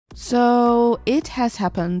So it has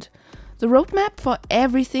happened. The roadmap for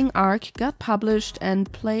everything ARK got published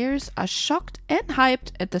and players are shocked and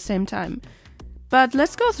hyped at the same time. But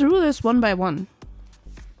let's go through this one by one.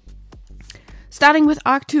 Starting with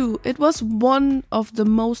ARK 2, it was one of the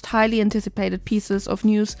most highly anticipated pieces of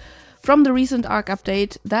news from the recent ARK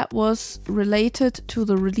update that was related to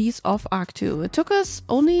the release of ARK 2. It took us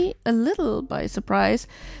only a little by surprise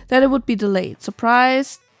that it would be delayed.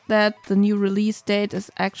 Surprised that the new release date is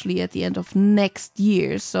actually at the end of next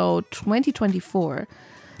year, so 2024.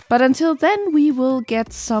 But until then, we will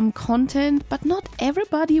get some content, but not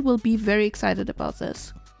everybody will be very excited about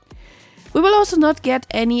this. We will also not get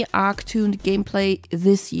any ARK-tuned gameplay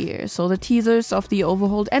this year, so the teasers of the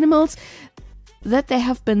overhauled animals that they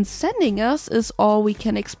have been sending us is all we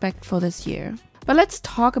can expect for this year. But let's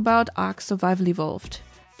talk about ARK Survival Evolved.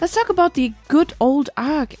 Let's talk about the good old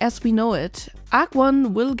ARK as we know it. ARK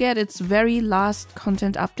 1 will get its very last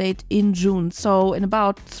content update in June, so in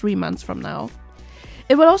about 3 months from now.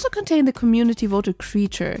 It will also contain the community voted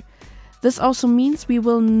creature. This also means we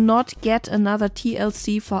will not get another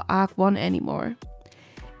TLC for ARK 1 anymore.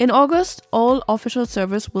 In August, all official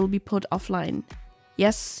servers will be put offline.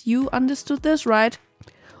 Yes, you understood this right.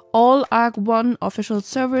 All ARK 1 official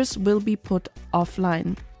servers will be put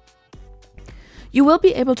offline. You will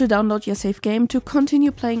be able to download your save game to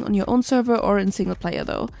continue playing on your own server or in single player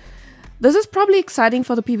though. This is probably exciting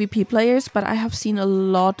for the PvP players, but I have seen a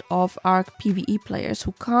lot of ARK PvE players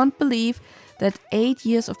who can't believe that 8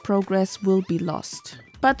 years of progress will be lost.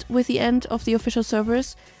 But with the end of the official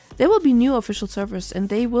servers, there will be new official servers and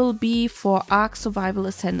they will be for ARK Survival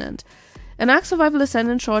Ascendend. And ARK Survival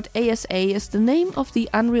Ascendend, short ASA, is the name of the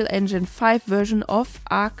Unreal Engine 5 version of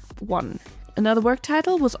ARK 1. Another work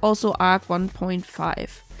title was also ARK 1.5.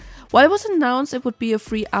 While it was announced it would be a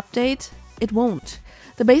free update, it won't.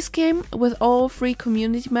 The base game with all free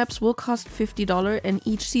community maps will cost $50 and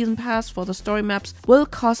each season pass for the story maps will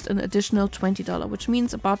cost an additional $20, which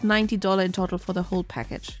means about $90 in total for the whole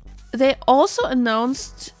package. They also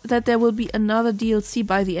announced that there will be another DLC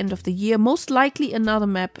by the end of the year, most likely another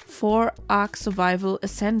map for ARK Survival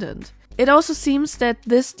Ascendend. It also seems that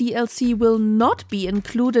this DLC will not be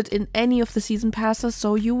included in any of the season passes,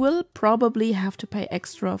 so you will probably have to pay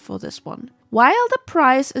extra for this one. While the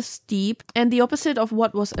price is steep and the opposite of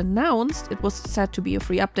what was announced, it was said to be a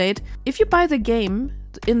free update, if you buy the game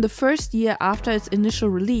in the first year after its initial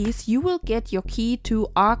release, you will get your key to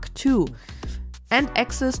ARK 2 and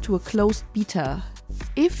access to a closed beta.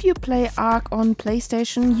 If you play ARK on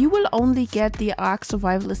PlayStation, you will only get the ARK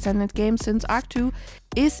Survival Ascended game since ARK 2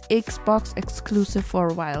 is Xbox exclusive for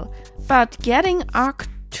a while. But getting ARK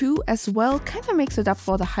 2 as well kinda makes it up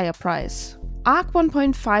for the higher price. ARK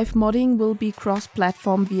 1.5 modding will be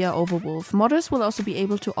cross-platform via Overwolf. Modders will also be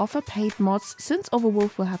able to offer paid mods since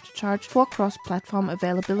Overwolf will have to charge for cross-platform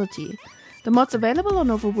availability. The mods available on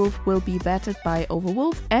Overwolf will be vetted by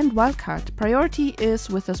Overwolf and Wildcard. Priority is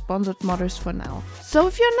with the sponsored modders for now. So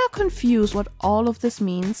if you're now confused what all of this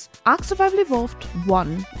means, ARK Survival Evolved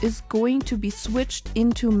 1 is going to be switched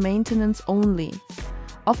into maintenance only.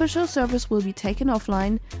 Official servers will be taken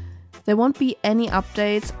offline. There won't be any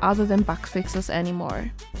updates other than bug fixes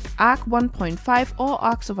anymore. ARK 1.5 or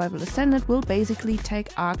ARK Survival Ascended will basically take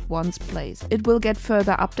ARK 1's place. It will get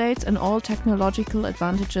further updates and all technological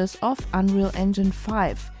advantages of Unreal Engine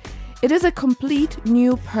 5. It is a complete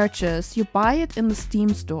new purchase. You buy it in the Steam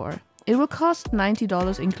store. It will cost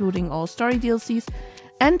 $90 including all story DLCs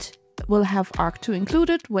and will have ARK 2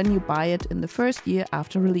 included when you buy it in the first year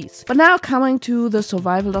after release. But now coming to the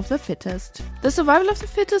survival of the fittest. The survival of the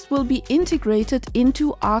fittest will be integrated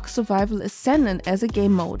into ARK Survival Ascendend as a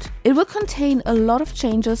game mode. It will contain a lot of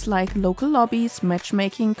changes like local lobbies,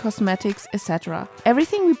 matchmaking, cosmetics, etc.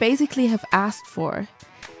 Everything we basically have asked for.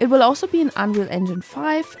 It will also be in Unreal Engine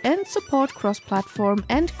 5 and support cross-platform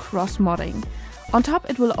and cross-modding. On top,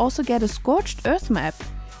 it will also get a Scorched Earth map.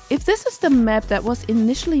 If this is the map that was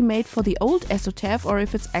initially made for the old ESOTF or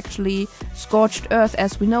if it's actually Scorched Earth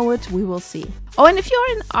as we know it, we will see. Oh, and if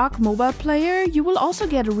you're an ARK mobile player, you will also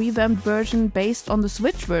get a revamped version based on the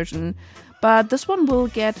Switch version. But this one will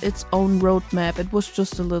get its own roadmap. It was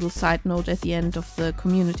just a little side note at the end of the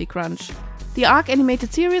community crunch. The ARK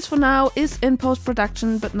animated series for now is in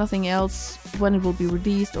post-production, but nothing else when it will be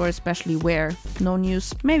released or especially where. No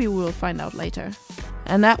news, maybe we will find out later.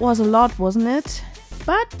 And that was a lot, wasn't it?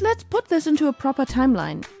 But let's put this into a proper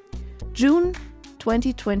timeline. June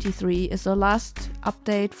 2023 is the last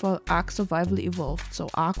update for ARK Survival Evolved, so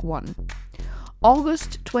ARK 1.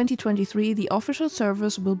 August 2023, the official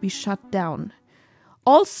servers will be shut down.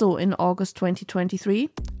 Also in August 2023,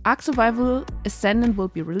 ARK Survival Ascendend will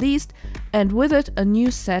be released, and with it a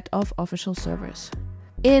new set of official servers.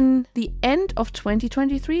 In the end of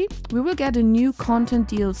 2023, we will get a new content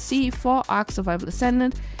DLC for ARK Survival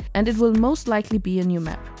Ascendend, and it will most likely be a new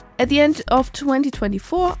map. At the end of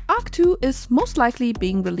 2024, ARK 2 is most likely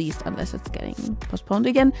being released, unless it's getting postponed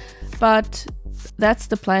again, but that's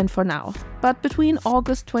the plan for now. But between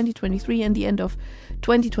August 2023 and the end of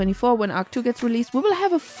 2024, when ARK 2 gets released, we will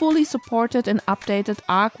have a fully supported and updated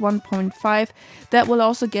ARK 1.5 that will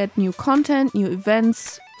also get new content, new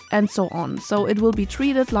events, and so on. So it will be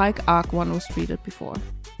treated like ARK 1 was treated before.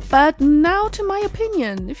 But now to my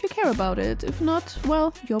opinion, if you care about it. If not,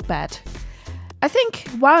 well, you're bad. I think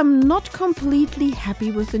while I'm not completely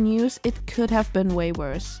happy with the news, it could have been way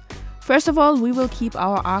worse. First of all, we will keep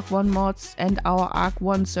our ARK 1 mods and our ARK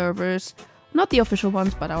 1 servers, not the official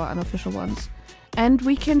ones, but our unofficial ones. And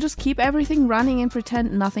we can just keep everything running and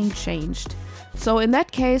pretend nothing changed. So in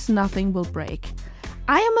that case, nothing will break.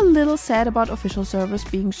 I am a little sad about official servers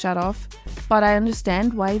being shut off, but I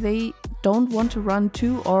understand why they don't want to run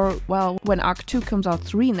 2 or, well, when ARK 2 comes out,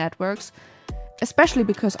 3 networks. Especially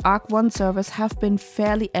because ARK 1 servers have been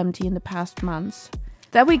fairly empty in the past months.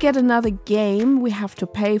 That we get another game we have to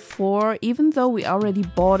pay for, even though we already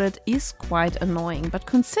bought it, is quite annoying. But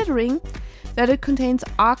considering that it contains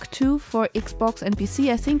ARK 2 for Xbox and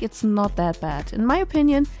PC, I think it's not that bad. In my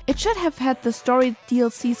opinion, it should have had the story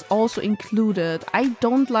DLCs also included. I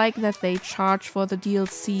don't like that they charge for the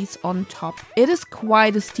DLCs on top. It is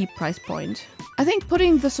quite a steep price point. I think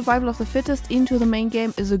putting the survival of the fittest into the main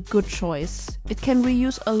game is a good choice. It can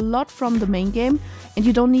reuse a lot from the main game, and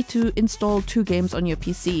you don't need to install 2 games on your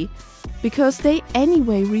PC. Because they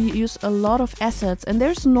anyway reuse a lot of assets, and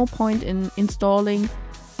there's no point in installing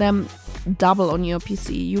them double on your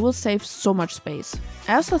PC. You will save so much space.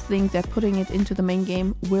 I also think that putting it into the main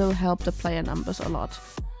game will help the player numbers a lot.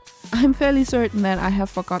 I'm fairly certain that I have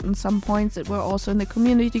forgotten some points that were also in the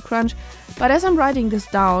community crunch, but as I'm writing this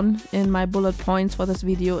down in my bullet points for this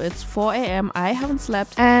video, it's 4 AM, I haven't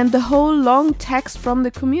slept, and the whole long text from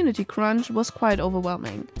the community crunch was quite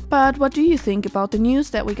overwhelming. But what do you think about the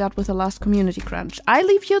news that we got with the last community crunch? I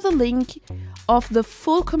leave you the link of the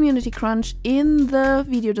full community crunch in the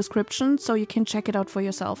video description, so you can check it out for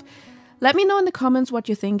yourself. Let me know in the comments what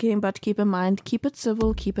you're thinking, but keep in mind, keep it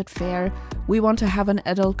civil, keep it fair. We want to have an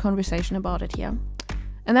adult conversation about it here.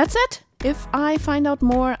 And that's it. If I find out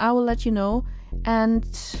more, I will let you know. And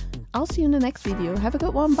I'll see you in the next video. Have a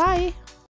good one. Bye!